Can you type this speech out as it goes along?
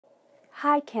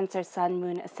Hi Cancer, Sun,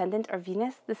 Moon, Ascendant, or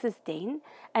Venus. This is Dane,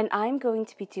 and I'm going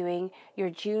to be doing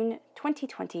your June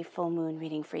 2020 full moon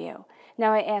reading for you.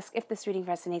 Now I ask if this reading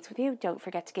resonates with you, don't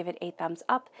forget to give it a thumbs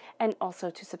up and also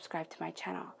to subscribe to my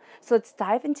channel. So let's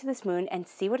dive into this moon and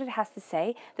see what it has to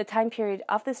say. The time period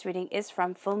of this reading is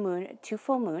from full moon to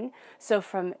full moon, so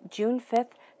from June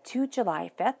 5th to July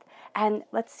 5th, and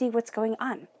let's see what's going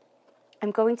on. I'm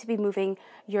going to be moving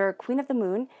your Queen of the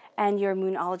Moon and your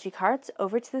Moonology cards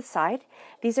over to the side.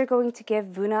 These are going to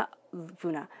give Luna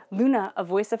a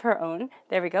voice of her own.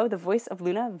 There we go, the voice of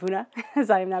Luna, Vuna,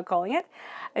 as I am now calling it.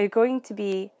 Are going to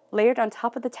be layered on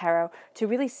top of the tarot to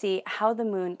really see how the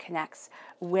moon connects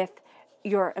with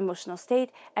your emotional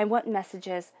state and what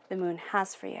messages the moon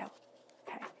has for you.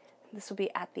 Okay, this will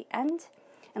be at the end.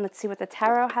 And let's see what the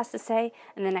tarot has to say.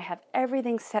 And then I have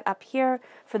everything set up here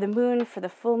for the moon, for the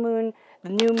full moon, the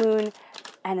new moon,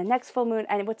 and the next full moon.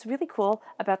 And what's really cool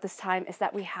about this time is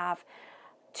that we have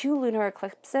 2 lunar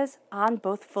eclipses on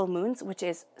both full moons, which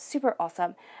is super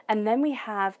awesome. And then we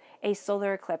have a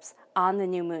solar eclipse on the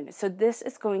new moon. So this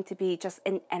is going to be just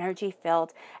an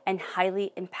energy-filled and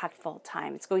highly impactful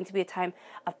time. It's going to be a time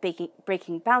of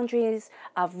breaking boundaries,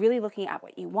 of really looking at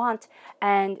what you want,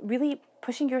 and really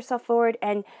pushing yourself forward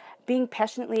and being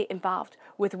passionately involved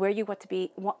with where you want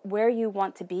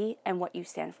to be and what you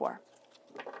stand for.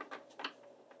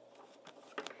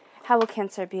 How will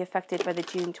Cancer be affected by the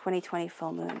June 2020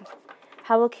 full moon?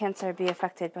 How will Cancer be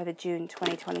affected by the June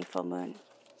 2020 full moon?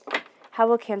 How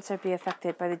will Cancer be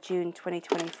affected by the June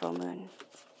 2020 full moon?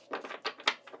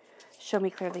 Show me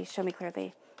clearly, show me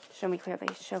clearly, show me clearly,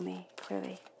 show me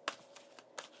clearly.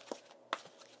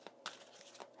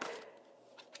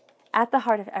 At the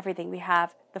heart of everything, we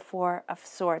have the 4 of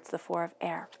Swords, the 4 of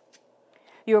air.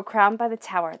 You are crowned by the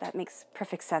Tower. That makes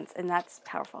perfect sense, and that's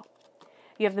powerful.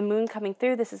 You have the moon coming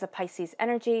through. This is a Pisces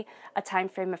energy, a time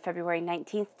frame of February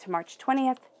 19th to March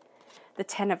 20th. The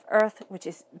 10 of Earth, which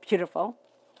is beautiful.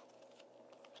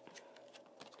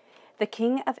 The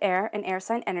King of Air, an air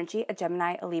sign energy, a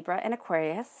Gemini, a Libra, and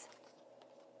Aquarius.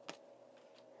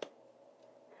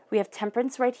 We have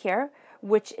Temperance right here,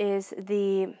 which is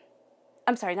the...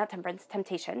 I'm sorry, not Temperance,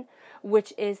 Temptation,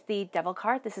 which is the Devil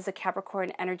card. This is a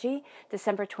Capricorn energy,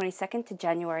 December 22nd to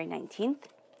January 19th.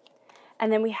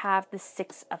 And then we have the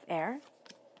 6 of Air,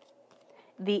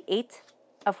 the 8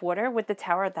 of Water with the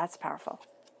Tower. That's powerful.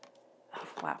 Oh,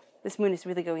 wow. This moon is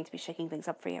really going to be shaking things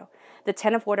up for you. The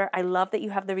 10 of Water, I love that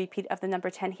you have the repeat of the number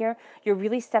 10 here. You're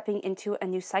really stepping into a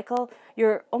new cycle.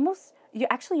 You're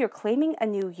claiming a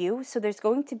new you. So there's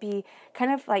going to be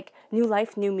kind of like new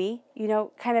life, new me, you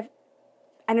know, kind of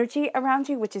energy around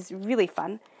you, which is really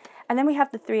fun. And then we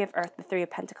have the 3 of Earth, the 3 of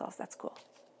Pentacles. That's cool.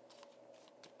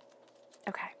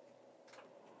 Okay.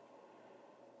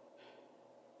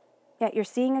 Yeah, you're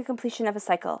seeing a completion of a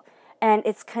cycle, and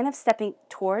it's kind of stepping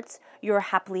towards your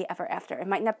happily ever after. It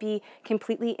might not be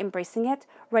completely embracing it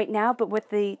right now, but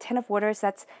with the 10 of Waters,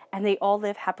 and they all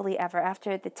live happily ever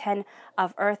after. The 10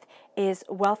 of Earth is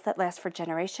wealth that lasts for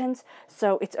generations.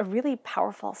 So it's a really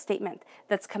powerful statement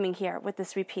that's coming here with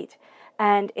this repeat.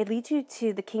 And it leads you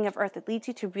to the King of Earth. It leads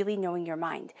you to really knowing your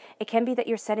mind. It can be that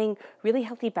you're setting really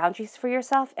healthy boundaries for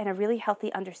yourself and a really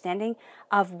healthy understanding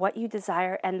of what you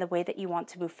desire and the way that you want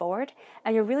to move forward.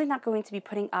 And you're really not going to be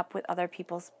putting up with other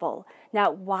people's bull. Now,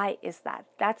 why is that?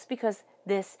 That's because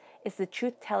this is the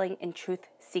truth-telling and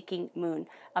truth-seeking moon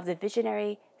of the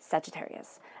visionary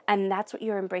Sagittarius. And that's what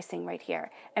you're embracing right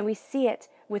here. And we see it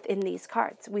within these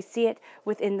cards. We see it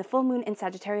within the full moon in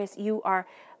Sagittarius. You are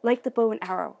like the bow and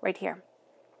arrow right here.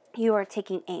 You are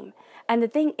taking aim. And the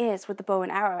thing is with the bow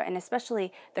and arrow, and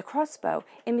especially the crossbow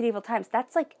in medieval times,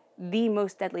 that's like the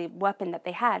most deadly weapon that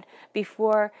they had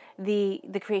before the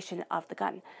creation of the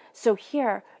gun. So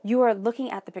here you are looking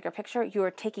at the bigger picture, you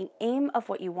are taking aim of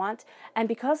what you want, and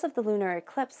because of the lunar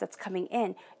eclipse that's coming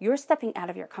in, you're stepping out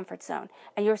of your comfort zone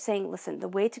and you're saying, listen, the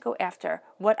way to go after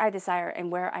what I desire and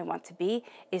where I want to be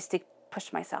is to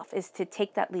push myself, is to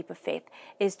take that leap of faith,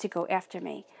 is to go after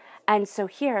me. And so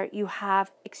here you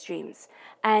have extremes.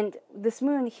 And this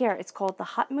moon here, it's called the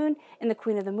hot moon in the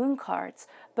Queen of the Moon cards.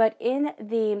 But in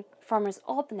the Farmer's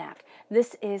Almanac,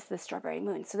 this is the strawberry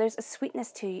moon. So there's a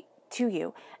sweetness to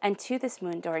you and to this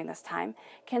moon during this time,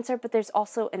 Cancer, but there's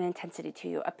also an intensity to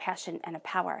you, a passion and a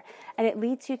power. And it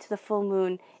leads you to the full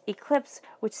moon eclipse,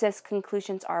 which says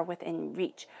conclusions are within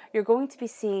reach. You're going to be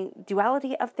seeing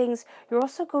duality of things. You're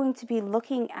also going to be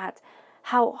looking at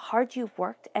how hard you've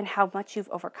worked and how much you've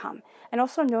overcome, and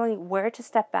also knowing where to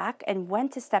step back and when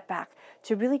to step back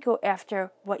to really go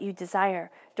after what you desire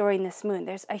during this moon.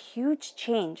 There's a huge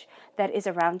change that is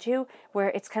around you where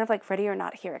it's kind of like ready or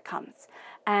not, here it comes.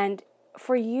 And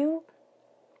for you,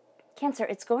 Cancer,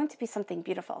 it's going to be something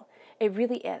beautiful. It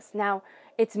really is. Now,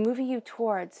 it's moving you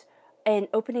towards an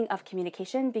opening of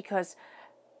communication because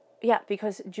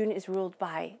June is ruled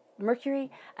by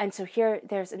Mercury. And so here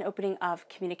there's an opening of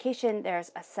communication.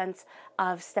 There's a sense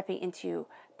of stepping into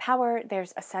power.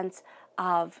 There's a sense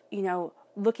of,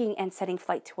 looking and setting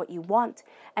flight to what you want.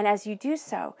 And as you do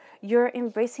so, you're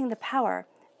embracing the power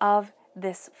of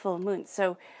this full moon.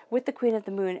 So with the Queen of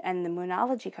the Moon and the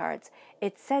Moonology cards,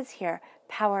 it says here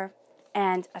power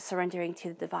and a surrendering to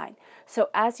the divine. So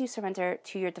as you surrender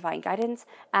to your divine guidance,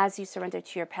 as you surrender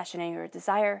to your passion and your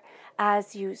desire,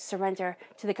 as you surrender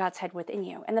to the God's head within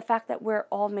you, and the fact that we're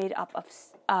all made up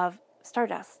of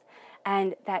stardust,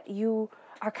 and that you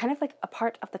are kind of like a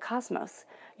part of the cosmos,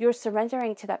 you're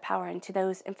surrendering to that power and to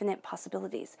those infinite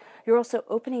possibilities. You're also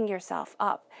opening yourself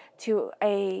up to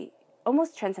a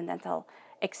almost transcendental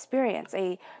experience,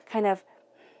 a kind of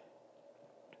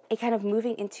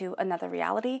moving into another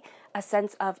reality, a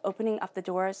sense of opening up the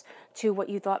doors to what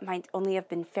you thought might only have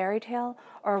been fairy tale,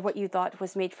 or what you thought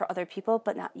was made for other people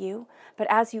but not you. But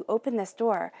as you open this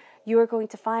door, you are going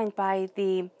to find by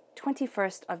the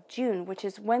 21st of June, which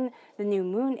is when the new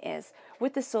moon is,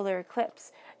 with the solar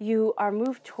eclipse, you are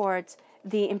moved towards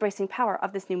the embracing power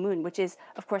of this new moon, which is,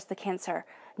 of course, the Cancer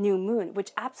new moon,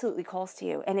 which absolutely calls to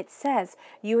you. And it says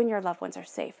you and your loved ones are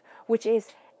safe, which is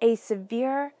a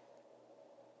severe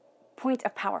point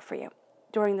of power for you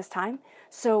during this time.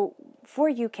 So for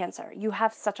you, Cancer, you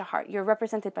have such a heart. You're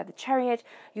represented by the Chariot.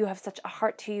 You have such a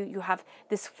heart to you. You have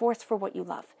this force for what you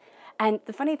love. And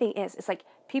the funny thing is, it's like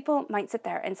people might sit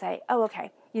there and say, oh, okay,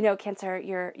 Cancer,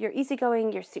 you're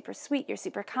easygoing, you're super sweet, you're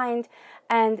super kind.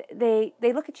 And they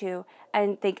look at you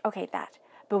and think, okay, that.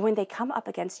 But when they come up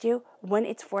against you, when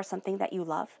it's for something that you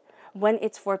love, when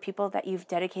it's for people that you've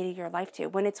dedicated your life to,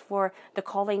 when it's for the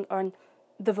calling or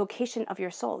the vocation of your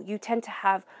soul, you tend to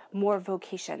have more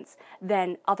vocations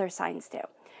than other signs do.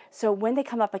 So when they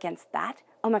come up against that,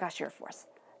 oh my gosh, you're a force.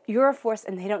 You're a force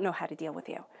and they don't know how to deal with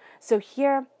you. So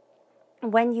here,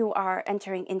 when you are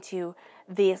entering into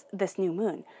this new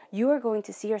moon, you are going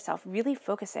to see yourself really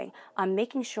focusing on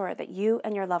making sure that you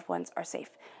and your loved ones are safe,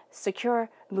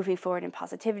 secure, moving forward in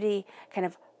positivity, kind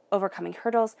of overcoming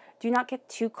hurdles. Do not get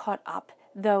too caught up,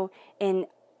 though, in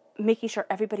making sure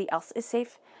everybody else is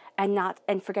safe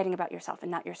and forgetting about yourself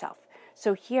and not yourself.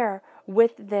 So here,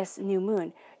 with this new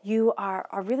moon, you are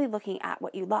really looking at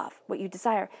what you love, what you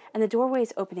desire, and the doorway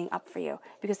is opening up for you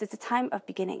because it's a time of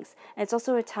beginnings. And it's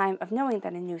also a time of knowing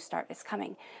that a new start is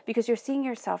coming because you're seeing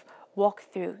yourself walk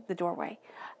through the doorway.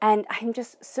 And I'm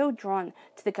just so drawn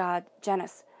to the god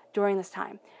Janus during this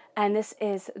time. And this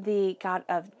is the god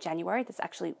of January. That's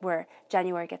actually where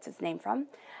January gets its name from.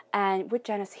 And with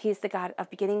Janus, he's the god of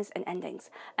beginnings and endings.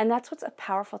 And that's what's a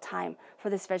powerful time for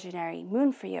this visionary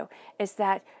moon for you, is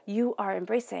that you are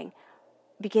embracing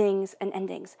beginnings and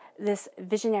endings, this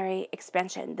visionary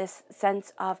expansion, this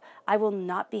sense of I will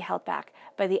not be held back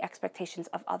by the expectations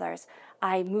of others.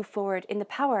 I move forward in the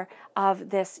power of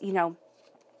this,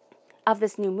 of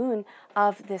this new moon,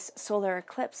 of this solar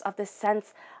eclipse, of this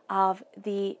sense of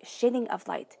the shading of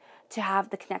light to have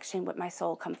the connection with my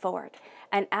soul come forward.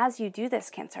 And as you do this,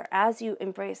 Cancer, as you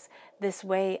embrace this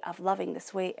way of loving,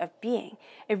 this way of being,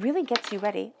 it really gets you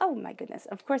ready. Oh my goodness,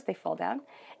 of course they fall down.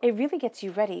 It really gets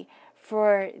you ready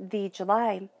for the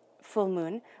July full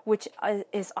moon, which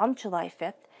is on July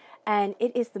 5th. And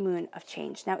it is the moon of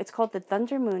change. Now, it's called the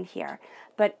thunder moon here,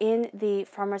 but in the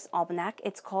Farmer's Almanac,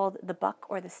 it's called the buck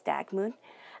or the stag moon.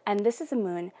 And this is a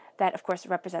moon that, of course,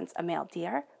 represents a male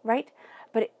deer, right?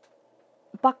 But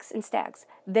bucks and stags,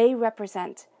 they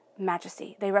represent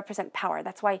majesty. They represent power.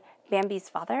 That's why Bambi's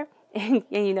father, in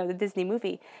the Disney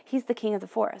movie, he's the king of the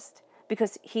forest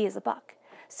because he is a buck.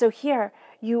 So here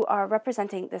you are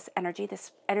representing this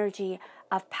energy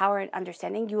of power and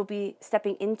understanding. You will be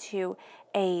stepping into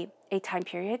a time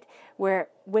period where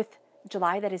with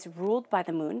July that is ruled by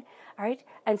the moon, all right?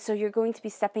 And so you're going to be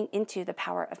stepping into the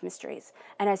power of mysteries.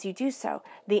 And as you do so,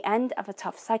 the end of a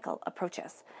tough cycle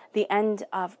approaches. The end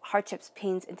of hardships,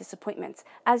 pains, and disappointments,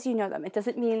 as you know them. It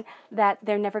doesn't mean that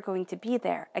they're never going to be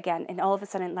there again, and all of a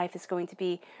sudden life is going to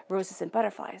be roses and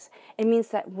butterflies. It means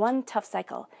that one tough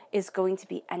cycle is going to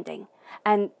be ending.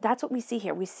 And that's what we see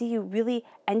here. We see you really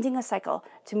ending a cycle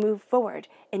to move forward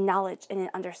in knowledge and in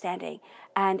understanding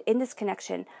and in this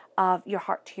connection of your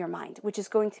heart to your mind, which is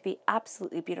going to be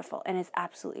absolutely beautiful and is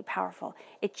absolutely powerful.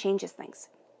 It changes things.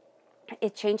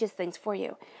 it changes things for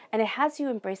you. And it has you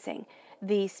embracing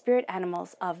the spirit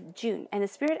animals of June. And the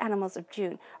spirit animals of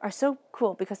June are so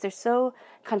cool because they're so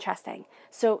contrasting.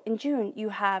 So in June, you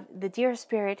have the deer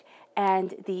spirit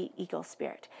and the eagle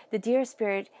spirit. The deer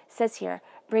spirit says here,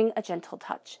 bring a gentle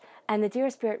touch. And the deer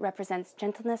spirit represents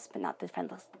gentleness, but not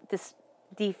defenselessness.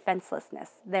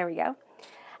 There we go.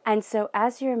 And so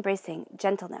as you're embracing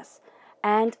gentleness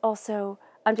and also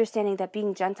understanding that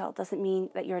being gentle doesn't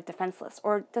mean that you're defenseless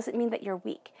or doesn't mean that you're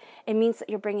weak. It means that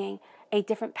you're bringing a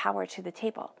different power to the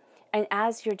table. And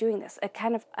as you're doing this, a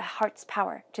kind of a heart's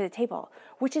power to the table,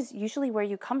 which is usually where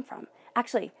you come from.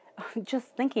 Actually, just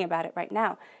thinking about it right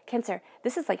now, Cancer,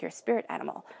 this is like your spirit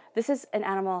animal. This is an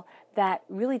animal that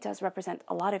really does represent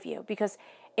a lot of you because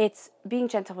it's being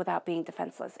gentle without being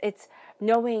defenseless. It's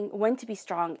knowing when to be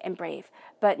strong and brave,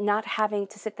 but not having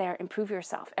to sit there and prove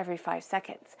yourself every 5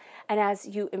 seconds. And as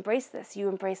you embrace this, you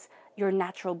embrace your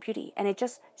natural beauty, and it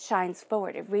just shines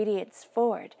forward. It radiates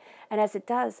forward. And as it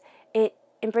does, it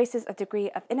embraces a degree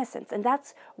of innocence. And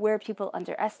that's where people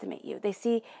underestimate you. They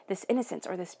see this innocence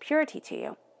or this purity to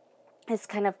you, this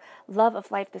kind of love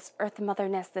of life, this earth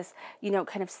motherness, this,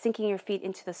 kind of sinking your feet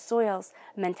into the soils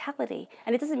mentality.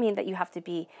 And it doesn't mean that you have to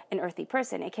be an earthy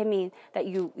person. It can mean that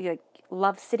you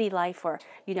love city life, or,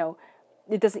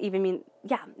 it doesn't even mean,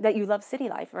 that you love city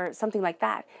life or something like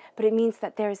that. But it means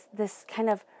that there's this kind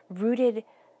of rooted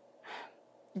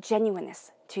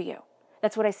genuineness to you.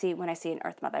 That's what I see when I see an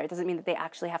earth mother. It doesn't mean that they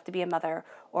actually have to be a mother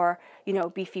or,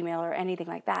 be female or anything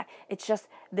like that. It's just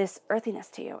this earthiness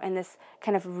to you and this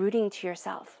kind of rooting to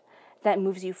yourself that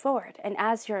moves you forward. And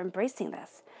as you're embracing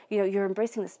this, you're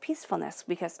embracing this peacefulness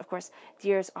because, of course,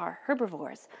 deers are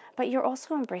herbivores, but you're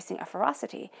also embracing a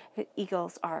ferocity.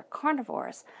 Eagles are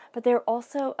carnivores, but they're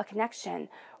also a connection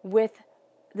with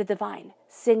the divine,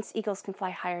 since eagles can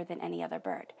fly higher than any other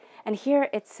bird. And here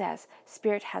it says,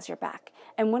 Spirit has your back.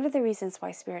 And one of the reasons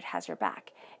why Spirit has your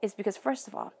back is because, first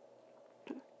of all,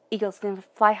 eagles can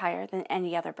fly higher than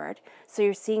any other bird. So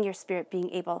you're seeing your spirit being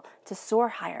able to soar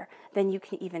higher than you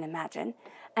can even imagine.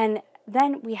 And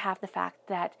then we have the fact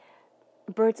that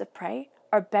birds of prey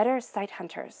are better sight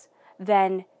hunters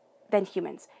than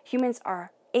humans. Humans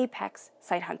are apex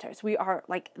sight hunters. We are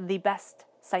like the best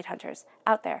sight hunters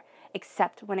out there,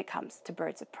 except when it comes to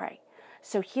birds of prey.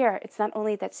 So here, it's not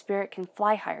only that spirit can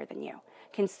fly higher than you,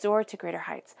 can soar to greater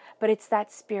heights, but it's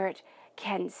that spirit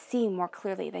can see more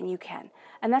clearly than you can.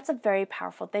 And that's a very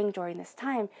powerful thing during this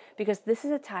time, because this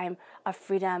is a time of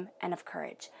freedom and of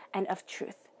courage and of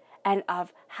truth and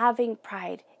of having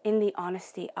pride in the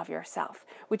honesty of yourself,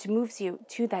 which moves you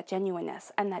to that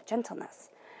genuineness and that gentleness.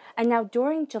 And now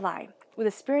during July, with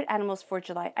the spirit animals for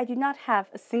July, I do not have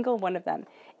a single one of them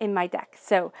in my deck.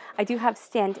 So I do have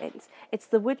stand-ins. It's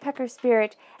the woodpecker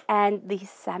spirit and the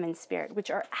salmon spirit, which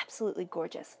are absolutely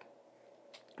gorgeous.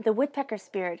 The woodpecker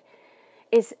spirit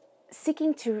is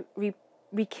seeking to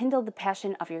rekindle the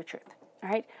passion of your truth. All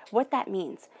right? What that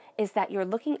means is that you're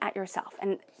looking at yourself.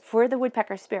 And for the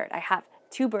woodpecker spirit, I have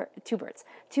two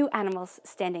animals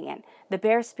standing in, the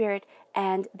bear spirit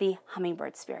and the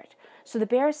hummingbird spirit. So the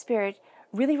bear spirit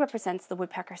really represents the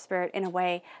woodpecker spirit in a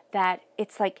way that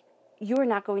it's like you're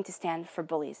not going to stand for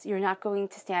bullies. You're not going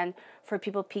to stand for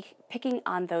people picking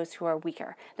on those who are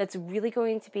weaker. That's really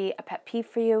going to be a pet peeve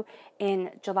for you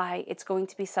in July. It's going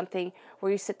to be something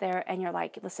where you sit there and you're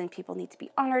like, listen, people need to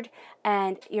be honored,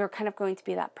 and you're kind of going to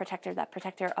be that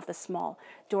protector of the small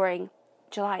during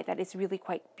July. That is really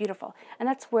quite beautiful. And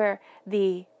that's where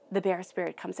the bear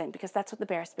spirit comes in, because that's what the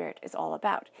bear spirit is all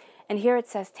about. And here it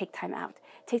says, take time out.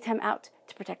 Take time out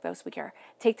to protect those weaker.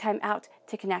 Take time out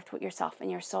to connect with yourself and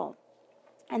your soul.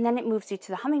 And then it moves you to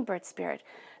the hummingbird spirit,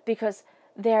 because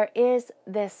there is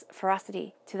this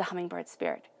ferocity to the hummingbird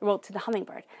spirit. Well, to the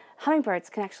hummingbird. Hummingbirds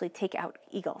can actually take out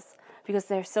eagles because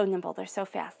they're so nimble, they're so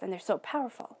fast, and they're so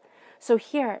powerful. So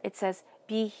here it says,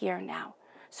 be here now.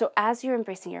 So as you're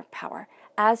embracing your power,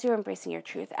 as you're embracing your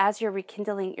truth, as you're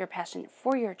rekindling your passion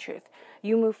for your truth,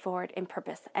 you move forward in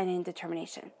purpose and in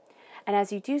determination. And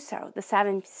as you do so, the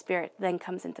salmon spirit then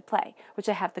comes into play, which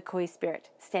I have the koi spirit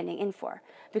standing in for,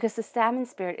 because the salmon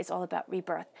spirit is all about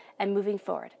rebirth and moving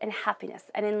forward and happiness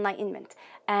and enlightenment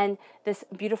and this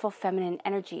beautiful feminine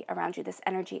energy around you, this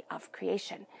energy of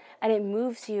creation. And it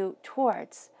moves you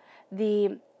towards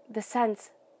the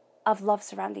sense of love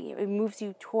surrounding you. It moves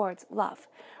you towards love,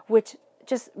 which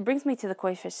just brings me to the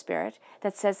koi fish spirit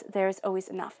that says there is always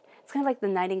enough. It's kind of like the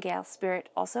nightingale spirit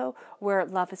also, where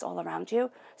love is all around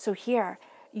you. So here,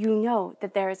 you know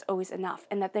that there is always enough,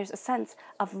 and that there's a sense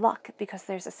of luck because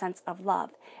there's a sense of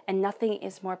love. And nothing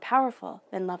is more powerful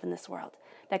than love in this world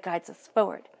that guides us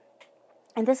forward.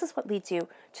 And this is what leads you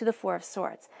to the Four of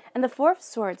Swords. And the Four of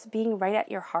Swords being right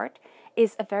at your heart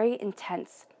is a very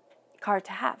intense card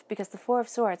to have, because the Four of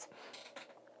Swords,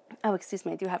 oh, excuse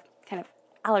me, I do have kind of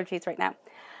allergies right now.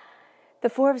 The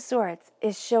Four of Swords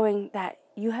is showing that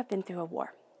you have been through a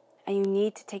war and you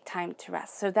need to take time to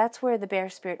rest. So that's where the bear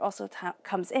spirit also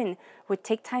comes in, with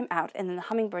take time out, and then the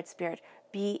hummingbird spirit,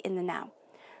 be in the now.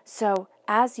 So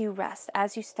as you rest,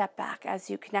 as you step back, as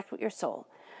you connect with your soul,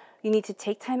 you need to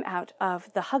take time out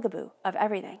of the huggaboo of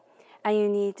everything, and you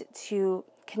need to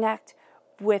connect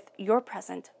with your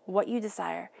present, what you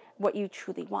desire, what you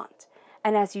truly want.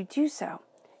 And as you do so,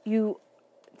 you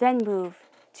then move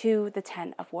to the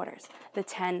Ten of Waters, the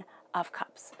Ten of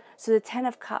Cups. So the Ten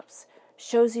of Cups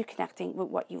shows you connecting with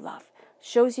what you love,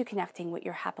 shows you connecting with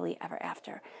your happily ever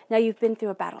after. Now, you've been through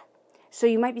a battle, so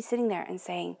you might be sitting there and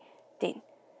saying, Dane,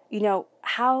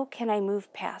 how can I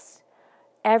move past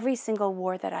every single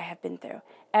war that I have been through,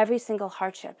 every single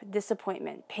hardship,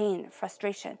 disappointment, pain,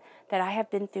 frustration that I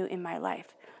have been through in my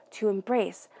life, to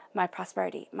embrace my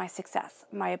prosperity, my success,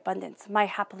 my abundance, my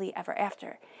happily ever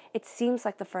after? It seems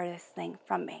like the furthest thing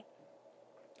from me.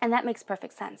 And that makes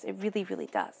perfect sense. It really, really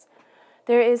does.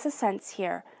 There is a sense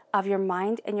here of your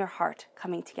mind and your heart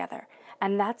coming together.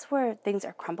 And that's where things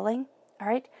are crumbling, all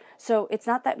right? So it's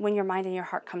not that when your mind and your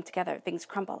heart come together, things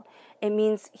crumble. It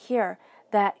means here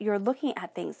that you're looking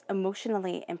at things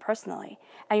emotionally and personally,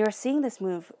 and you're seeing this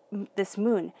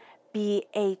moon be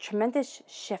a tremendous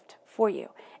shift for you.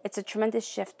 It's a tremendous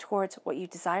shift towards what you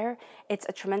desire. It's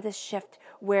a tremendous shift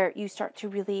where you start to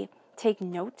really take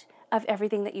note of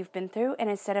everything that you've been through, and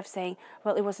instead of saying,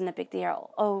 well, it wasn't a big deal,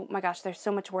 oh my gosh, there's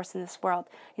so much worse in this world,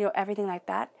 everything like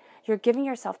that, you're giving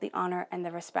yourself the honor and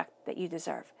the respect that you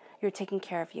deserve. You're taking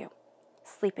care of you.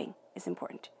 Sleeping is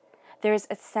important. There's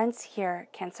a sense here,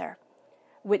 Cancer,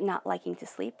 with not liking to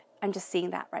sleep. I'm just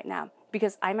seeing that right now,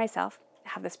 because I myself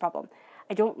have this problem.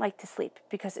 I don't like to sleep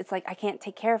because it's like I can't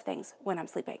take care of things when I'm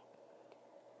sleeping.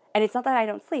 And it's not that I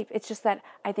don't sleep, it's just that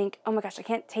I think, oh my gosh, I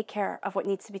can't take care of what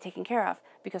needs to be taken care of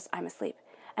because I'm asleep.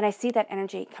 And I see that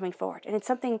energy coming forward. And it's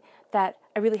something that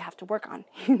I really have to work on,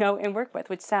 and work with,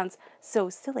 which sounds so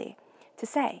silly to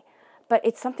say. But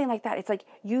it's something like that. It's like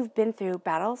you've been through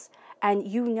battles and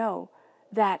you know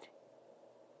that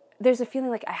there's a feeling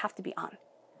like I have to be on.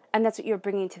 And that's what you're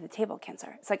bringing to the table,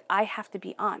 Cancer. It's like I have to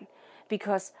be on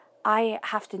because I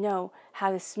have to know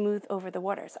how to smooth over the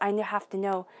waters. I have to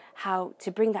know how to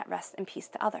bring that rest and peace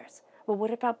to others. Well, what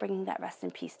about bringing that rest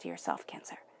and peace to yourself,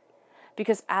 Cancer?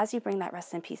 Because as you bring that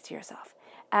rest and peace to yourself,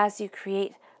 as you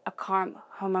create a calm,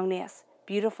 harmonious,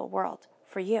 beautiful world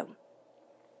for you,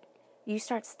 you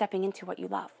start stepping into what you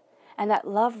love. And that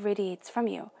love radiates from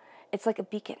you. It's like a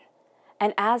beacon.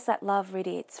 And as that love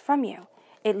radiates from you,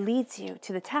 it leads you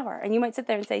to the tower. And you might sit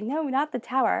there and say, no, not the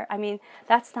tower. I mean,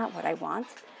 that's not what I want.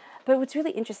 But what's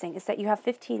really interesting is that you have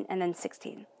 15 and then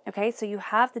 16. Okay, so you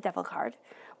have the Devil card,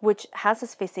 which has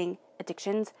us facing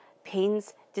addictions,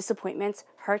 pains, disappointments,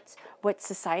 hurts, what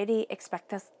society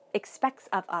expects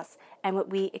of us and what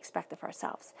we expect of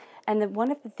ourselves. And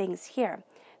one of the things here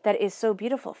that is so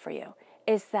beautiful for you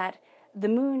is that the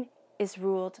moon is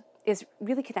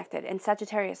really connected, and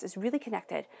Sagittarius is really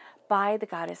connected by the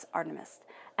goddess Artemis.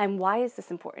 And why is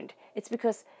this important? It's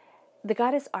because the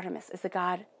goddess Artemis is the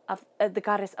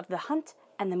goddess of the hunt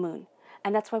and the moon.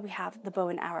 And that's why we have the bow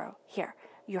and arrow here.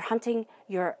 You're hunting,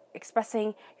 you're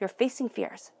expressing, you're facing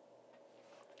fears,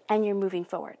 and you're moving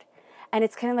forward. And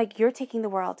it's kind of like you're taking the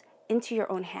world into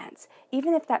your own hands,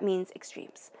 even if that means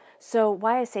extremes. So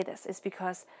why I say this is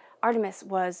because Artemis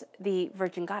was the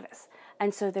virgin goddess.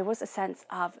 And so there was a sense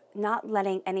of not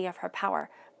letting any of her power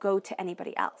go to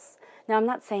anybody else. Now, I'm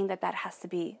not saying that that has to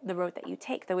be the road that you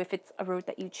take, though if it's a road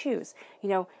that you choose,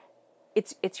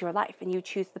 it's your life and you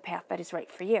choose the path that is right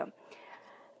for you.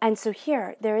 And so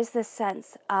here, there is this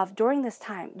sense of during this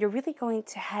time, you're really going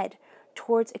to head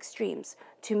towards extremes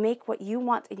to make what you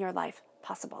want in your life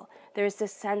possible. There is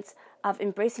this sense of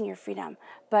embracing your freedom,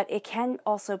 but it can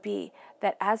also be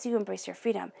that as you embrace your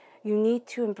freedom, you need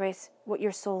to embrace what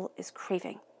your soul is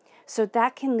craving. So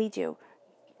that can lead you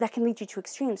to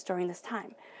extremes during this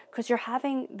time, because you're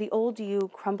having the old you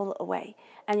crumble away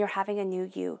and you're having a new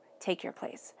you take your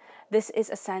place. This is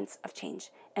a sense of change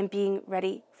and being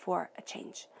ready for a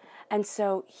change. And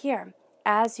so here,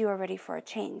 as you are ready for a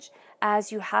change,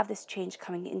 as you have this change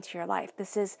coming into your life,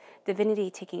 this is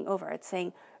divinity taking over. It's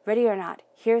saying, ready or not,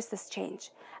 here's this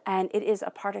change, and it is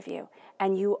a part of you,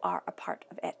 and you are a part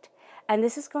of it. And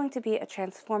this is going to be a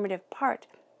transformative part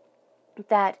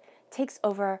that takes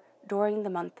over during the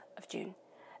month of June.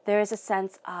 There is a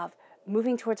sense of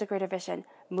moving towards a greater vision,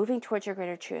 moving towards your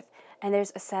greater truth, and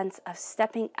there's a sense of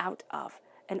stepping out of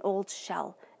an old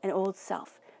shell, an old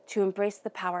self, to embrace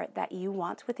the power that you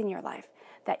want within your life,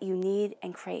 that you need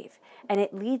and crave. And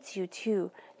it leads you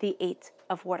to the 8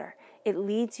 of water. It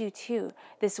leads you to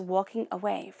this walking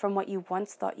away from what you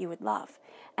once thought you would love.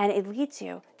 And it leads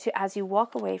you to, as you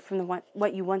walk away from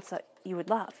what you once thought you would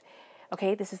love.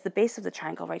 Okay, this is the base of the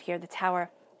triangle right here, the tower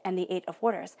and the 8 of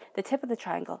waters. The tip of the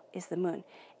triangle is the moon.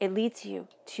 It leads you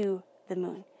to the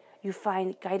moon. You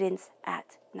find guidance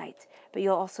at night, but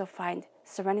you'll also find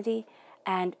serenity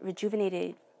and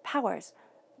rejuvenated powers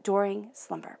during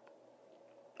slumber,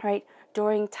 right?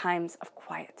 During times of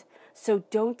quiet. So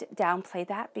don't downplay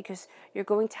that, because you're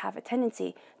going to have a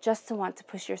tendency just to want to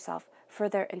push yourself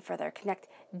further and further, connect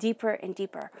deeper and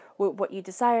deeper with what you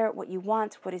desire, what you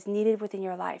want, what is needed within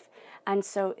your life. And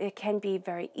so it can be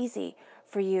very easy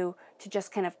for you to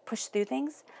just kind of push through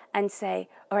things and say,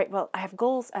 all right, well, I have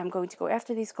goals, I'm going to go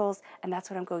after these goals, and that's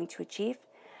what I'm going to achieve.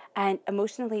 And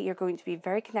emotionally, you're going to be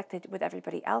very connected with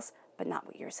everybody else, but not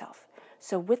with yourself.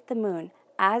 So with the moon,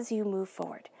 as you move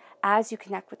forward, as you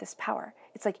connect with this power,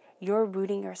 it's like you're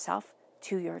rooting yourself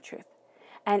to your truth.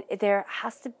 And there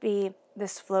has to be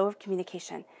this flow of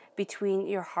communication between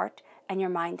your heart and your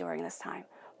mind during this time.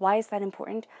 Why is that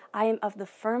important? I am of the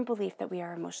firm belief that we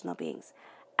are emotional beings.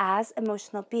 As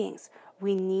emotional beings,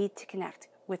 we need to connect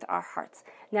with our hearts.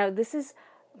 Now, this is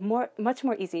much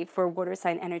more easy for water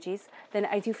sign energies than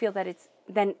I do feel that it's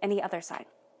than any other sign,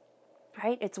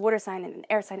 right? It's water sign and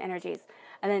air sign energies,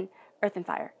 and then earth and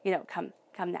fire,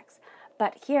 come next.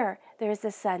 But here, there is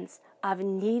this sense of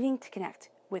needing to connect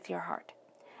with your heart.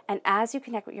 And as you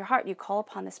connect with your heart, you call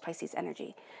upon this Pisces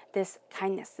energy, this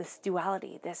kindness, this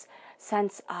duality, this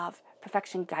sense of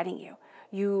perfection guiding you.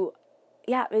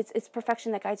 It's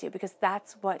perfection that guides you, because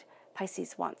that's what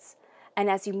Pisces wants. And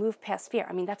as you move past fear,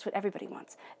 that's what everybody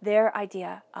wants, their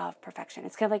idea of perfection.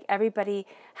 It's kind of like everybody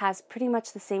has pretty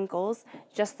much the same goals,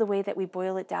 just the way that we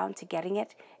boil it down to getting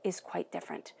it is quite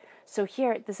different. So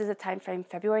here, this is a time frame,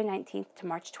 February 19th to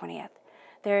March 20th.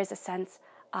 There is a sense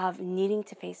of needing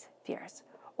to face fears,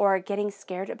 or getting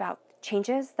scared about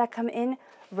changes that come in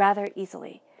rather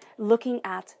easily. Looking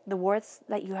at the wars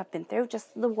that you have been through,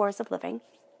 just the wars of living,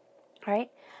 right?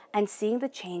 And seeing the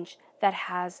change that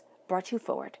has brought you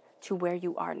forward to where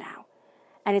you are now.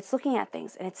 And it's looking at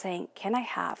things and it's saying, can I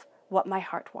have what my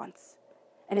heart wants?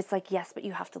 And it's like, yes, but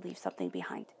you have to leave something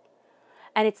behind.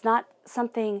 And it's not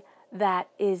something that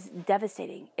is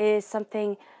devastating. It is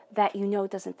something that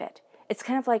doesn't fit. It's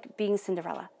kind of like being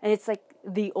Cinderella. And it's like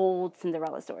the old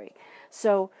Cinderella story.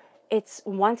 So it's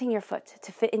wanting your foot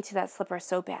to fit into that slipper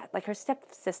so bad. Like her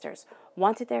stepsisters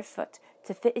wanted their foot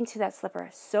to fit into that slipper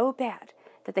so bad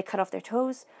that they cut off their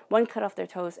toes. One cut off their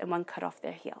toes and one cut off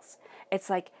their heels. It's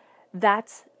like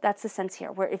that's the sense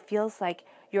here, where it feels like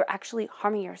you're actually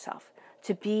harming yourself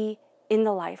to be in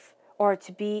the life, or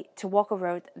to walk a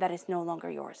road that is no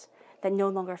longer yours, that no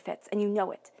longer fits, and you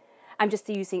know it. I'm just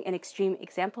using an extreme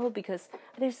example because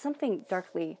there's something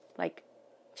darkly,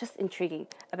 just intriguing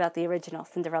about the original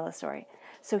Cinderella story.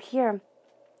 So here,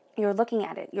 you're looking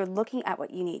at it. You're looking at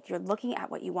what you need. You're looking at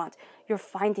what you want. You're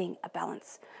finding a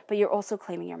balance, but you're also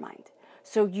claiming your mind.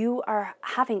 So you are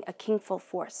having a kingful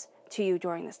force to you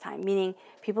during this time, meaning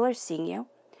people are seeing you,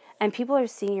 and people are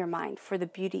seeing your mind for the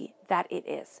beauty that it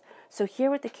is. So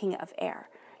here with the King of Air,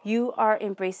 you are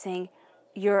embracing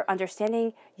your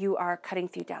understanding, you are cutting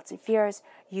through doubts and fears,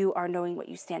 you are knowing what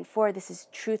you stand for. This is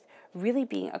truth really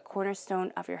being a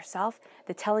cornerstone of yourself,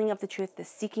 the telling of the truth, the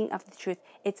seeking of the truth.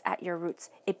 It's at your roots.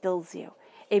 It builds you.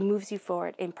 It moves you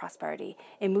forward in prosperity.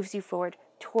 It moves you forward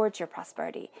towards your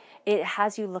prosperity. It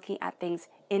has you looking at things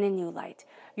in a new light.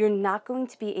 You're not going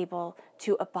to be able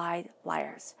to abide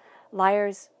liars.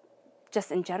 Liars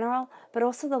just in general, but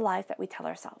also the lies that we tell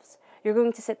ourselves. You're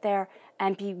going to sit there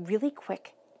and be really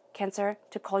quick, Cancer,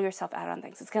 to call yourself out on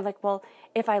things. It's kind of like, well,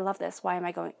 if I love this, why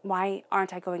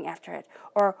aren't I going after it?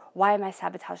 Or why am I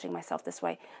sabotaging myself this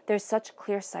way? There's such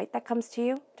clear sight that comes to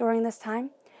you during this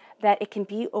time that it can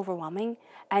be overwhelming,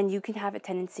 and you can have a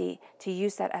tendency to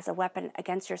use that as a weapon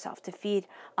against yourself, to feed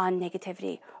on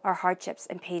negativity or hardships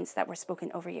and pains that were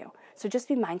spoken over you. So just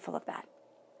be mindful of that,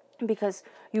 because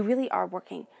you really are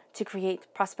working to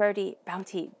create prosperity,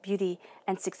 bounty, beauty,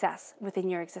 and success within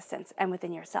your existence and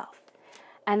within yourself.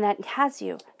 And that has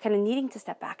you kind of needing to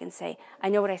step back and say, I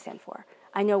know what I stand for.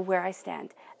 I know where I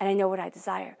stand, and I know what I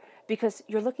desire, because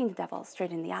you're looking the devil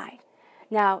straight in the eye.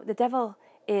 Now, the devil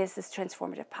is this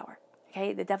transformative power,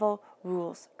 okay? The devil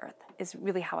rules earth is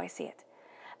really how I see it.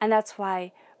 And that's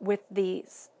why with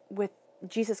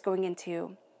Jesus going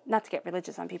into, not to get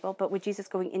religious on people, but with Jesus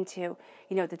going into,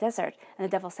 the desert, and the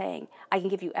devil saying, I can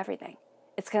give you everything.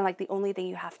 It's kind of like the only thing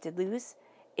you have to lose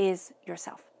is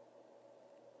yourself.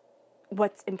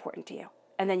 what's important to you.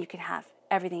 And then you can have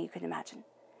everything you can imagine.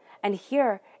 And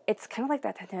here, it's kind of like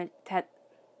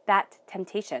that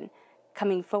temptation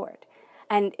coming forward.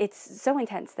 And it's so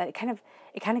intense that it kind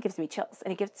of gives me chills,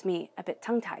 and it gives me a bit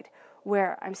tongue-tied,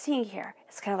 where I'm seeing here,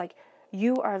 it's kind of like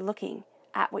you are looking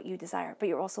at what you desire, but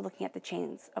you're also looking at the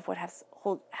chains of what has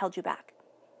held you back.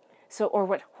 So, or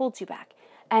what holds you back.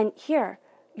 And here,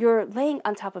 you're laying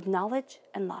on top of knowledge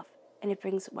and love, and it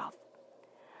brings wealth.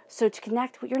 So to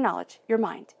connect with your knowledge, your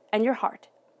mind, and your heart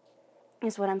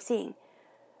is what I'm seeing.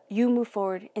 You move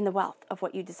forward in the wealth of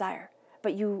what you desire,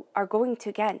 but you are going to,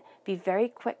 again, be very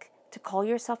quick to call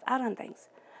yourself out on things,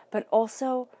 but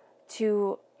also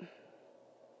to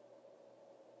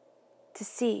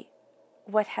see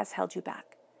what has held you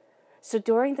back. So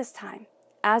during this time,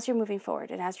 as you're moving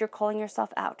forward and as you're calling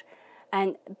yourself out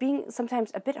and being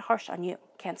sometimes a bit harsh on you,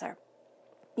 Cancer,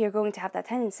 you're going to have that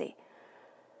tendency.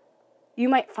 You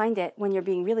might find it when you're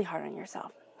being really hard on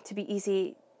yourself to be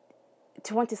easy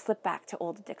to want to slip back to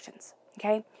old addictions,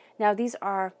 okay? Now, these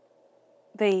are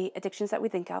the addictions that we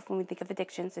think of when we think of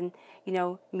addictions and,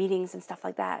 meetings and stuff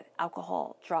like that.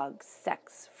 Alcohol, drugs,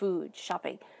 sex, food,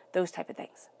 shopping, those type of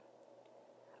things,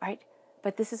 all right?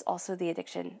 But this is also the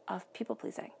addiction of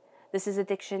people-pleasing. This is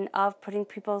addiction of putting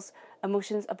people's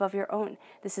emotions above your own.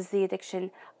 This is the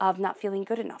addiction of not feeling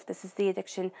good enough. This is the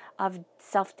addiction of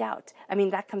self-doubt. I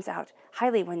mean, that comes out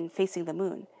highly when facing the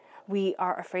moon. We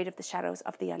are afraid of the shadows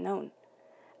of the unknown.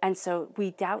 And so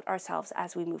we doubt ourselves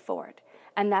as we move forward.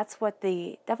 And that's what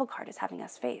the Devil card is having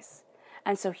us face.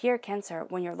 And so here, Cancer,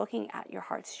 when you're looking at your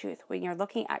heart's truth, when you're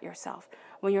looking at yourself,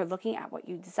 when you're looking at what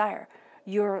you desire,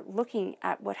 you're looking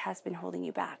at what has been holding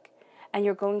you back. And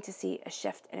you're going to see a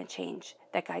shift and a change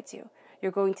that guides you.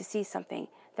 You're going to see something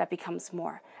that becomes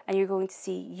more. And you're going to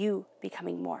see you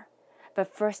becoming more.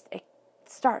 But first, it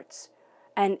starts.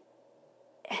 And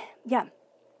yeah,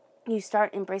 you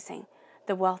start embracing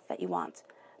the wealth that you want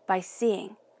by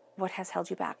seeing what has held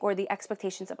you back, or the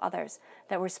expectations of others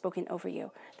that were spoken over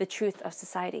you, the truth of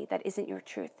society that isn't your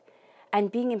truth,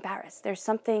 and being embarrassed. There's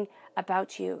something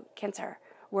about you, Cancer,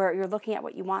 where you're looking at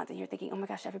what you want and you're thinking, oh my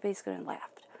gosh, everybody's going to laugh,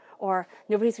 or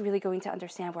nobody's really going to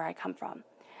understand where I come from.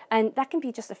 And that can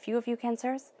be just a few of you,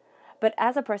 Cancers. But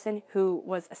as a person who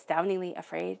was astoundingly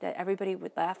afraid that everybody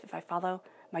would laugh if I follow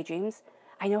my dreams,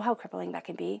 I know how crippling that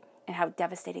can be and how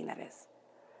devastating that is.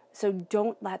 So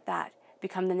don't let that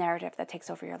become the narrative that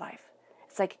takes over your life.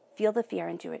 It's like, feel the fear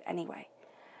and do it anyway.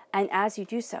 And as you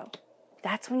do so,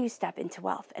 that's when you step into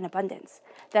wealth and abundance.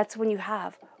 That's when you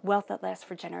have wealth that lasts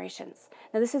for generations.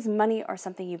 Now, this is money or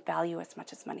something you value as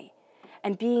much as money.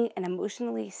 And being an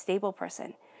emotionally stable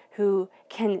person who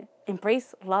can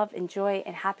embrace love and joy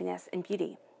and happiness and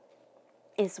beauty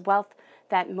is wealth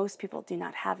that most people do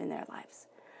not have in their lives.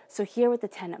 So here with the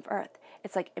 10 of Earth,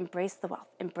 it's like, embrace the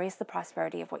wealth, embrace the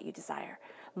prosperity of what you desire.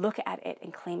 Look at it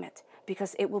and claim it,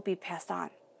 because it will be passed on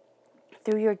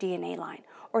through your DNA line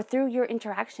or through your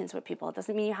interactions with people. It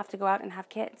doesn't mean you have to go out and have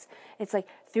kids. It's like,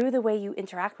 through the way you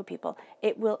interact with people,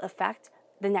 it will affect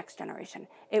the next generation.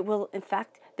 It will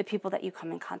affect the people that you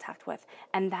come in contact with.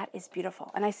 And that is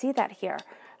beautiful. And I see that here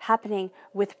happening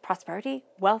with prosperity,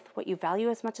 wealth, what you value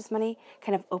as much as money,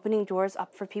 kind of opening doors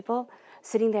up for people,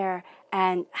 sitting there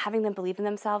and having them believe in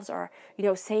themselves, or,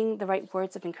 saying the right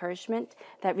words of encouragement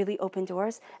that really open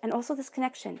doors. And also this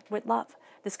connection with love,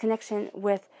 this connection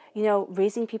with,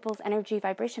 raising people's energy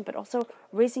vibration, but also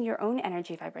raising your own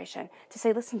energy vibration to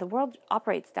say, listen, the world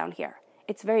operates down here.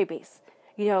 It's very base.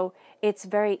 It's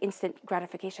very instant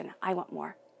gratification. I want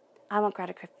more. I want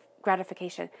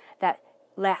gratification that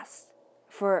lasts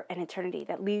for an eternity,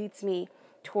 that leads me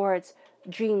towards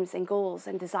dreams and goals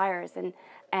and desires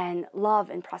and love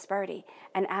and prosperity.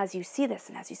 And as you see this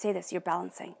and as you say this, you're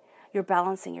balancing. You're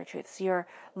balancing your truths. You're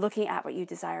looking at what you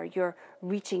desire. You're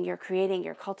reaching, you're creating,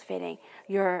 you're cultivating,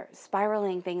 you're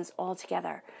spiraling things all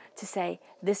together to say,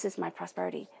 this is my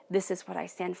prosperity. This is what I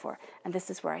stand for. And this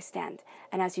is where I stand.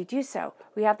 And as you do so,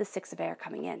 we have the 6 of Air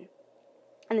coming in.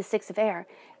 And the 6 of Air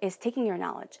is taking your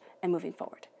knowledge and moving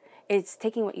forward. It's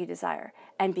taking what you desire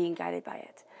and being guided by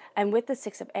it. And with the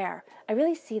 6 of Air, I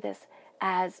really see this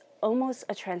as almost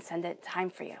a transcendent time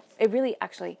for you. It really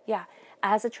actually,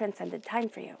 as a transcendent time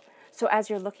for you. So as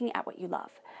you're looking at what you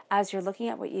love, as you're looking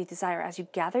at what you desire, as you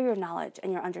gather your knowledge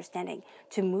and your understanding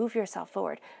to move yourself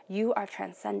forward, you are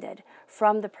transcended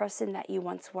from the person that you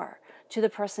once were to the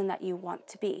person that you want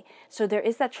to be. So there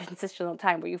is that transitional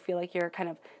time where you feel like you're kind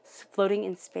of floating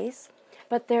in space.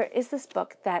 But there is this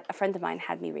book that a friend of mine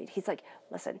had me read. He's like,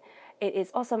 listen, it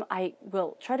is awesome. I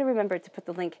will try to remember to put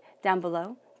the link down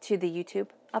below to the YouTube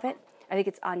of it. I think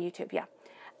it's on YouTube, yeah.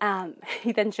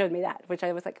 He then showed me that, which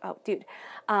I was like, oh, dude.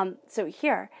 So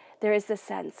here, there is this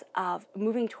sense of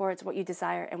moving towards what you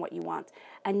desire and what you want,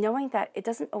 and knowing that it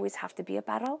doesn't always have to be a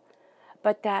battle,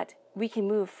 but that we can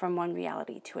move from one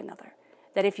reality to another.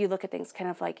 That if you look at things kind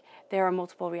of like there are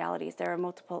multiple realities, there are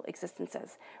multiple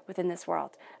existences within this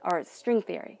world, or string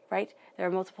theory, right? There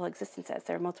are multiple existences,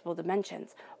 there are multiple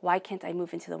dimensions. Why can't I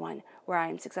move into the one where I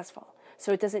am successful?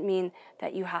 So it doesn't mean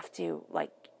that you have to,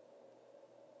 like,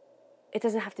 it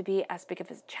doesn't have to be as big of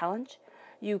a challenge.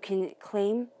 You can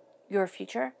claim your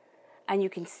future and you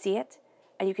can see it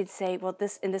and you can say, well,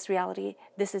 this in this reality,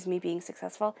 this is me being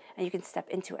successful, and you can step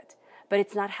into it. But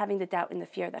it's not having the doubt and the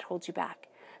fear that holds you back.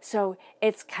 So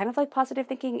it's kind of like positive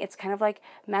thinking. It's kind of like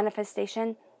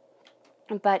manifestation,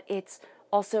 but it's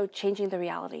also changing the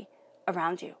reality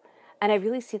around you. And I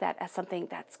really see that as something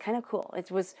that's kind of cool.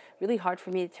 It was really hard for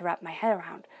me to wrap my head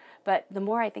around. But the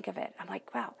more I think of it, I'm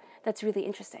like, wow, that's really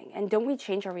interesting. And don't we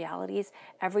change our realities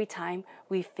every time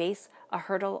we face a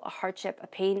hurdle, a hardship, a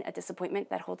pain, a disappointment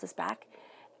that holds us back?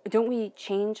 Don't we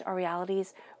change our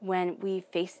realities when we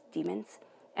face demons?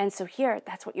 And so here,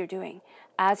 that's what you're doing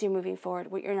as you're moving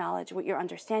forward with your knowledge, with your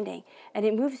understanding. And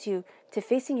it moves you to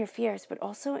facing your fears, but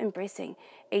also embracing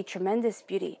a tremendous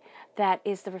beauty that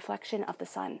is the reflection of the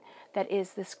sun, that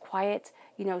is this quiet,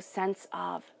 sense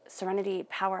of serenity,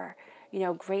 power,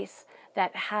 grace,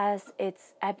 that has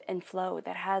its ebb and flow,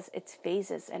 that has its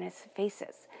phases and its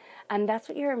faces. And that's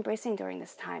what you're embracing during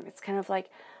this time. It's kind of like,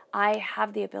 I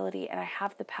have the ability and I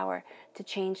have the power to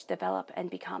change, develop, and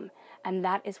become. And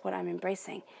that is what I'm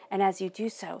embracing. And as you do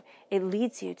so, it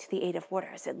leads you to the 8 of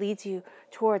Waters. It leads you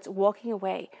towards walking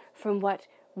away from what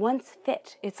once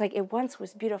fit. It's like it once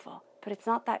was beautiful, but it's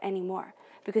not that anymore,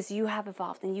 because you have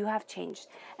evolved and you have changed.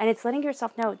 And it's letting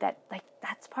yourself know that, like,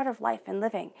 that's part of life and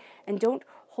living. And don't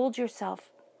hold yourself,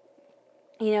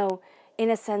 in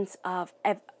a sense of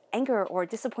anger or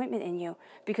disappointment in you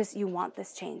because you want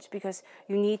this change, because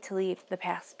you need to leave the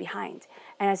past behind.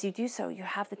 And as you do so, you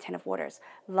have the 10 of Waters,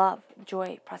 love,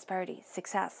 joy, prosperity,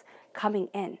 success coming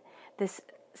in, this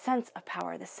sense of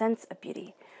power, the sense of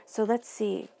beauty. So let's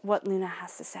see what Luna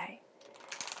has to say.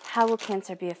 How will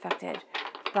Cancer be affected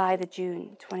by the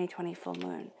June 2020 full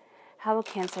moon? How will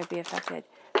Cancer be affected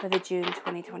by the June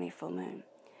 2020 full moon?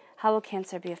 How will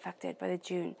Cancer be affected by the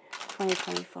June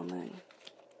 2020 full moon?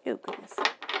 Oh, goodness.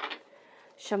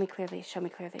 Show me clearly, show me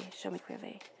clearly, show me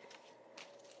clearly.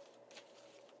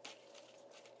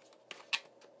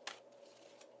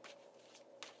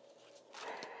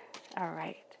 All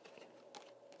right.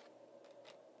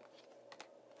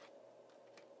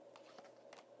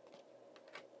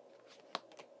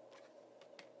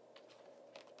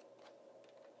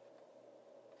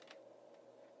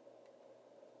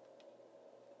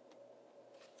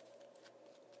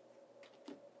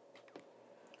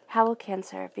 How will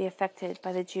Cancer be affected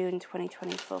by the June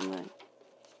 2020 full moon?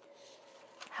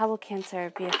 How will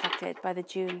Cancer be affected by the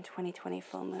June 2020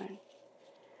 full moon?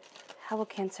 How will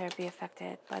Cancer be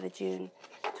affected by the June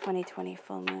 2020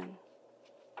 full moon?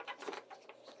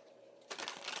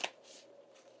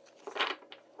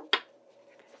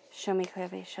 Show me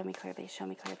clearly, show me clearly, show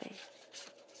me clearly.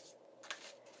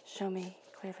 Show me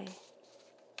clearly.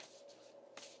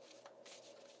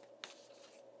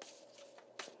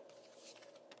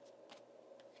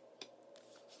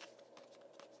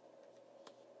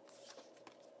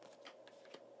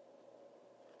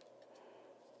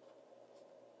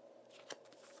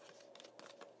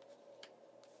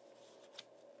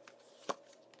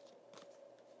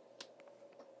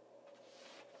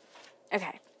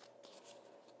 Okay.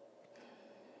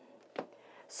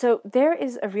 So there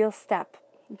is a real step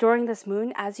during this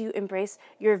moon as you embrace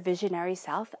your visionary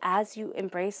self, as you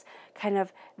embrace kind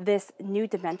of this new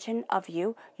dimension of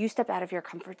you. You step out of your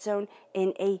comfort zone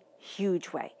in a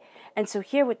huge way. And so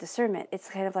here with discernment, it's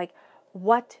kind of like,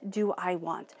 what do I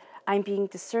want? I'm being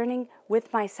discerning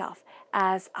with myself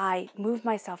as I move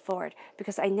myself forward,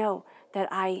 because I know that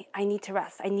I need to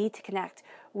rest. I need to connect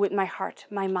with my heart,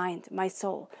 my mind, my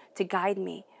soul to guide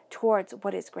me towards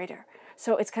what is greater.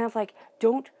 So it's kind of like,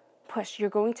 don't push. You're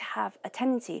going to have a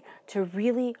tendency to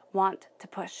really want to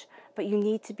push, but you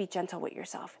need to be gentle with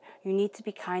yourself. You need to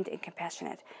be kind and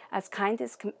compassionate. As kind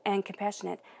and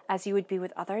compassionate as you would be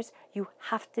with others, you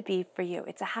have to be for you.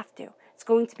 It's a have to. It's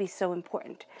going to be so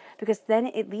important, because then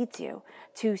it leads you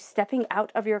to stepping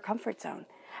out of your comfort zone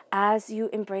as you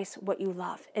embrace what you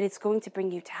love. And it's going to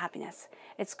bring you to happiness.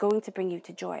 It's going to bring you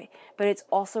to joy. But it's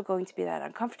also going to be that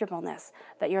uncomfortableness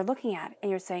that you're looking at and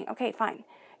you're saying, okay, fine.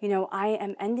 I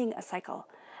am ending a cycle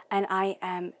and I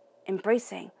am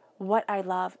embracing what I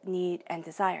love, need, and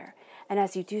desire. And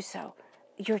as you do so,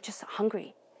 you're just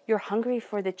hungry. You're hungry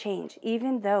for the change,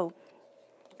 even though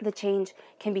the change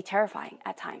can be terrifying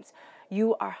at times.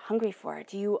 You are hungry for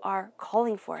it. You are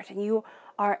calling for it, and you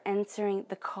are answering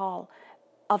the call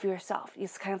of yourself.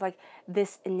 It's kind of like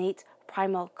this innate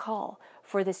primal call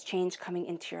for this change coming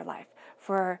into your life,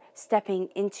 for stepping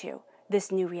into this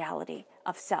new reality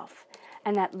of self.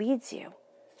 And that leads you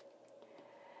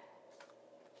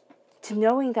to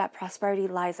knowing that prosperity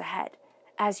lies ahead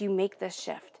as you make this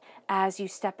shift, as you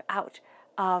step out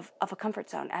of a comfort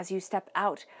zone, as you step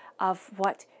out of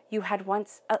what you had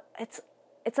once. It's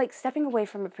like stepping away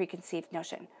from a preconceived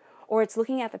notion, or it's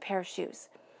looking at the pair of shoes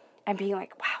and being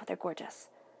like, wow, they're gorgeous,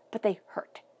 but they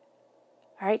hurt.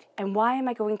 All right? And why am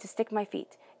I going to stick my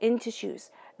feet into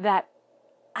shoes that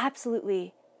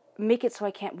absolutely make it so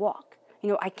I can't walk?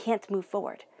 I can't move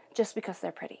forward just because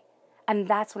they're pretty. And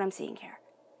that's what I'm seeing here.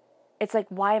 It's like,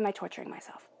 why am I torturing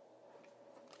myself?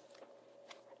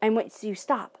 And once you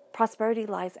stop, prosperity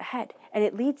lies ahead, and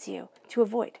it leads you to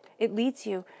avoid. It leads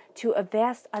you to a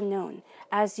vast unknown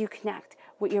as you connect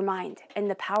with your mind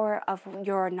and the power of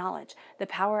your knowledge, the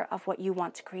power of what you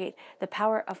want to create, the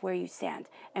power of where you stand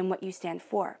and what you stand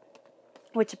for,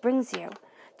 which brings you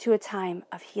to a time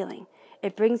of healing.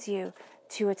 It brings you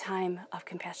to a time of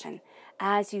compassion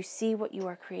as you see what you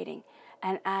are creating,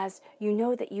 and as you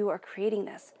know that you are creating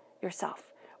this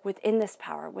yourself within this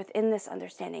power, within this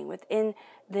understanding, within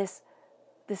this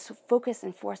focus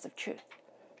and force of truth.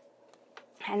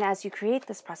 And as you create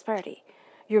this prosperity,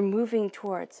 you're moving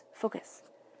towards focus.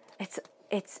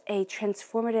 It's a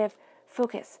transformative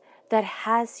focus that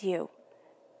has you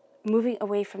moving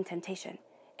away from temptation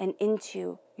and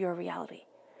into your reality.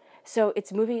 So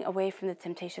it's moving away from the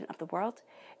temptation of the world.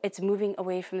 It's moving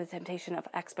away from the temptation of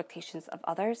expectations of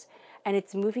others. And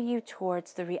it's moving you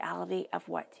towards the reality of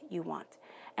what you want.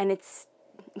 And it's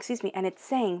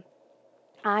saying,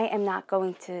 I am not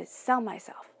going to sell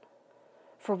myself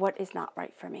for what is not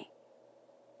right for me.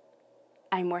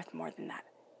 I'm worth more than that.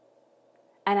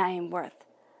 And I am worth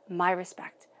my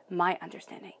respect, my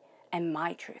understanding, and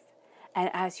my truth. And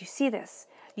as you see this,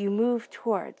 you move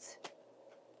towards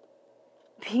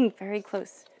being very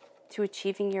close to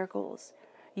achieving your goals.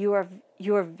 You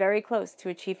are very close to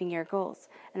achieving your goals.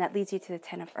 And that leads you to the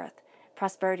 10 of Earth.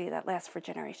 Prosperity that lasts for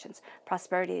generations.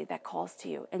 Prosperity that calls to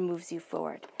you and moves you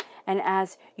forward. And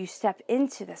as you step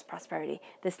into this prosperity,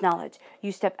 this knowledge,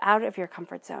 you step out of your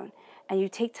comfort zone and you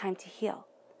take time to heal.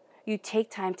 You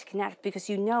take time to connect, because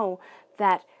you know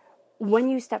that when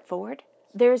you step forward,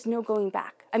 there's no going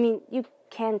back. I mean, you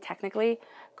can technically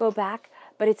go back,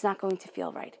 but it's not going to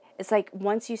feel right. It's like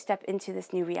once you step into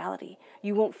this new reality,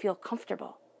 you won't feel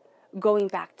comfortable going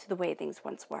back to the way things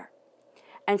once were.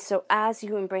 And so as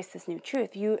you embrace this new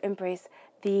truth, you embrace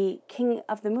the king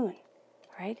of the moon,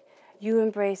 right? You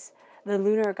embrace the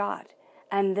lunar god.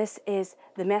 And this is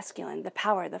the masculine, the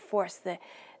power, the force,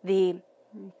 the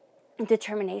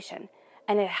determination.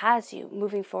 And it has you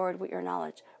moving forward with your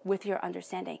knowledge, with your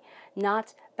understanding,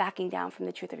 not backing down from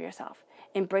the truth of yourself,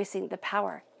 embracing the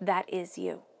power that is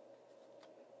you.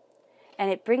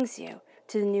 And it brings you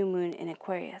to the new moon in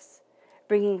Aquarius,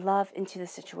 bringing love into the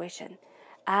situation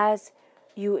as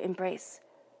you embrace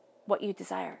what you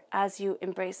desire, as you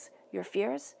embrace your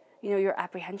fears, your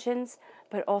apprehensions,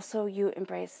 but also you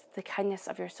embrace the kindness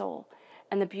of your soul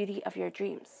and the beauty of your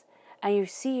dreams. And you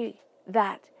see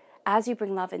that as you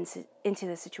bring love into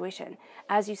the situation,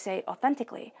 as you say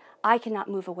authentically, I cannot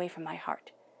move away from my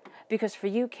heart. Because for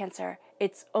you, Cancer,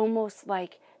 it's almost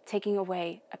like taking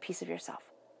away a piece of yourself.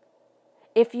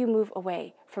 If you move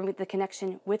away from the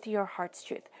connection with your heart's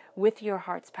truth, with your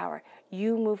heart's power,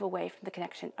 you move away from the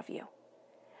connection of you.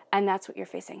 And that's what you're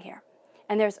facing here.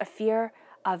 And there's a fear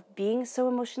of being so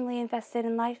emotionally invested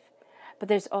in life, but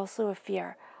there's also a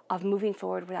fear of moving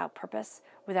forward without purpose,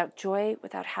 without joy,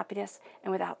 without happiness,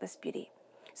 and without this beauty.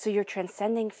 So you're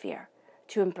transcending fear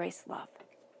to embrace love.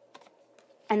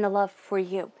 And the love for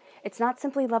you. It's not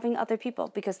simply loving other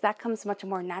people, because that comes much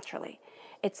more naturally.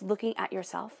 It's looking at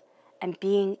yourself and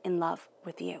being in love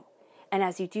with you. And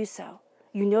as you do so,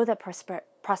 you know that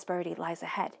prosperity lies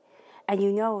ahead. And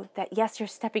you know that, yes, you're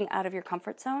stepping out of your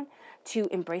comfort zone to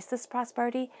embrace this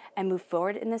prosperity and move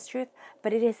forward in this truth,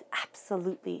 but it is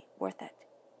absolutely worth it.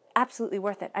 Absolutely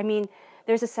worth it. I mean,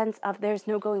 there's a sense of there's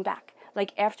no going back.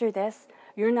 Like after this,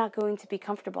 you're not going to be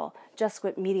comfortable just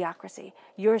with mediocrity.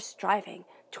 You're striving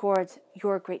towards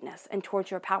your greatness and towards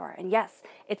your power. And yes,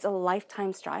 it's a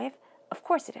lifetime strive. Of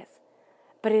course it is.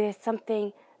 But it is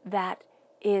something that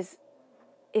is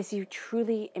you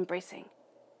truly embracing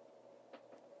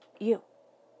you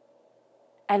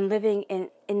and living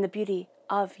in the beauty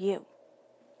of you.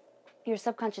 Your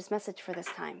subconscious message for this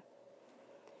time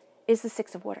is the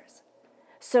 6 of Waters.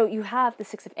 So you have the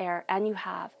 6 of air and you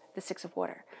have the 6 of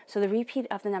water. So the repeat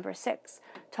of the number 6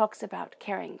 talks about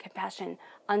caring, compassion,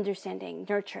 understanding,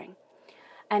 nurturing.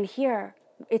 And here,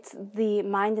 it's the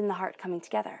mind and the heart coming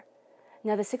together.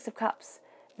 Now the 6 of cups,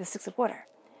 the 6 of water,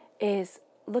 is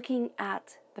looking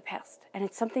at the past. And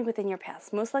it's something within your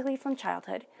past, most likely from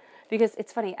childhood. Because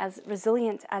it's funny, as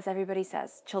resilient as everybody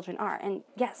says children are, and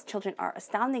yes, children are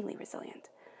astoundingly resilient,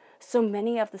 so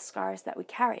many of the scars that we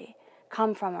carry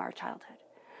come from our childhood.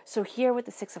 So here with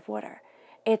the 6 of water,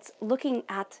 it's looking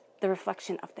at the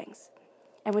reflection of things.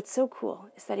 And what's so cool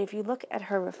is that if you look at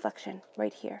her reflection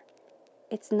right here,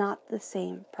 it's not the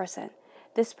same person.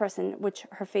 This person, which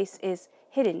her face is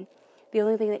hidden, the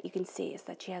only thing that you can see is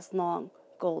that she has long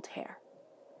gold hair,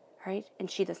 right? And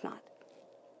she does not.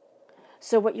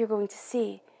 So what you're going to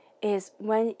see is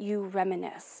when you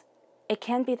reminisce, it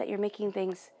can be that you're making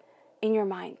things in your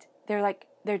mind.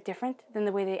 They're different than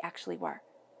the way they actually were.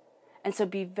 And so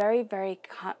be very, very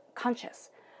conscious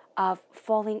of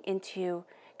falling into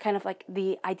kind of like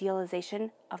the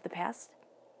idealization of the past,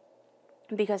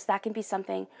 because that can be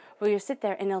something where you sit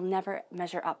there and it'll never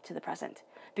measure up to the present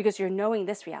because you're knowing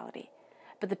this reality.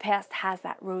 But the past has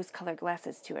that rose-colored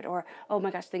glasses to it, or, oh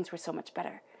my gosh, things were so much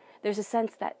better. There's a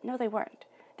sense that, no, they weren't.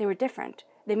 They were different.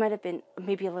 They might have been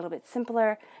maybe a little bit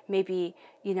simpler, maybe,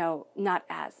 not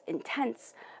as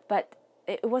intense, but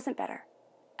it wasn't better.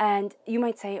 And you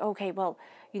might say, okay, well,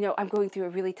 I'm going through a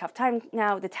really tough time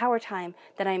now. The tower time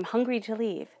that I'm hungry to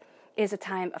leave is a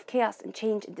time of chaos and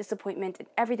change and disappointment, and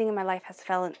everything in my life has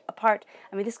fallen apart.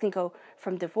 I mean, this can go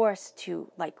from divorce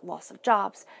to like loss of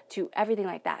jobs to everything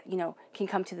like that, can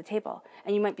come to the table.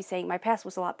 And you might be saying, my past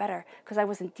was a lot better because I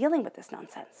wasn't dealing with this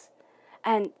nonsense.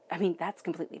 And I mean, that's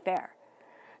completely fair.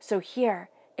 So here,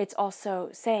 it's also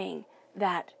saying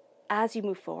that as you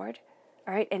move forward,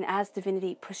 all right, and as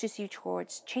divinity pushes you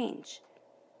towards change,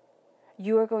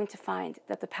 you are going to find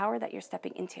that the power that you're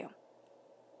stepping into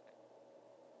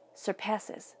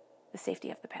surpasses the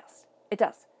safety of the past. It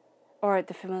does. Or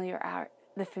the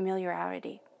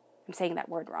familiarity, I'm saying that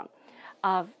word wrong,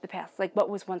 of the past, like what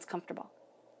was once comfortable.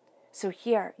 So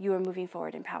here, you are moving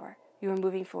forward in power. You are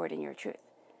moving forward in your truth.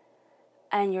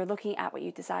 And you're looking at what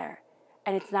you desire.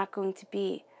 And it's not going to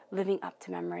be living up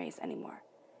to memories anymore.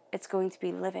 It's going to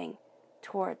be living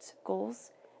towards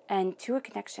goals and to a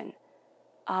connection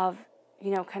of,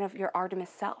 kind of your Artemis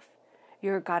self,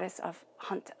 your goddess of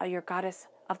hunt, your goddess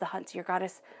of the hunt, your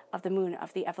goddess of the moon,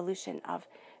 of the evolution, of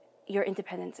your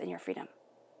independence and your freedom.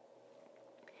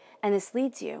 And this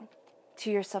leads you to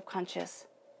your subconscious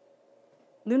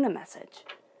Luna message,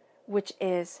 which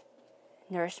is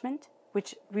nourishment,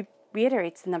 which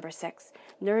reiterates the number 6,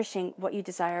 nourishing what you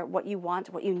desire, what you want,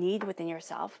 what you need within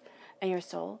yourself and your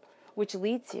soul, which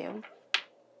leads you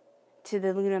to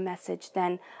the Luna message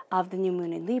then of the new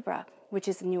moon in Libra, which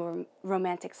is a new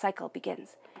romantic cycle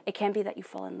begins. It can be that you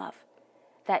fall in love,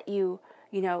 that you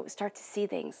start to see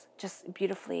things just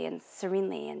beautifully and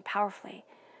serenely and powerfully.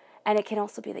 And it can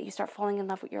also be that you start falling in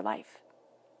love with your life.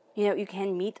 You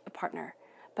can meet a partner,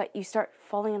 but you start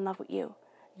falling in love with you,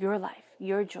 your life,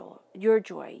 your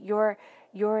joy, your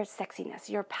sexiness,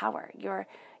 your power,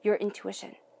 your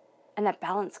intuition. And that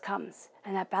balance comes,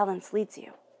 and that balance leads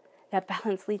you. That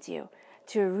balance leads you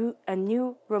to a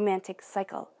new romantic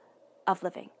cycle of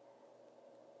living.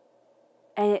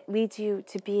 And it leads you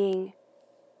to being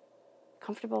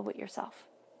comfortable with yourself,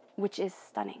 which is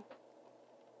stunning.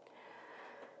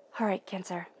 All right,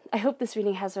 Cancer. I hope this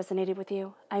reading has resonated with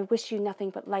you. I wish you nothing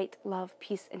but light, love,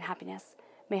 peace, and happiness.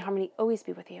 May harmony always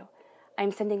be with you. I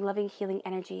am sending loving, healing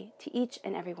energy to each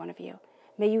and every one of you.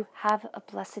 May you have a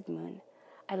blessed moon.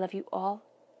 I love you all,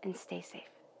 and stay safe.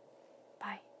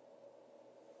 Bye.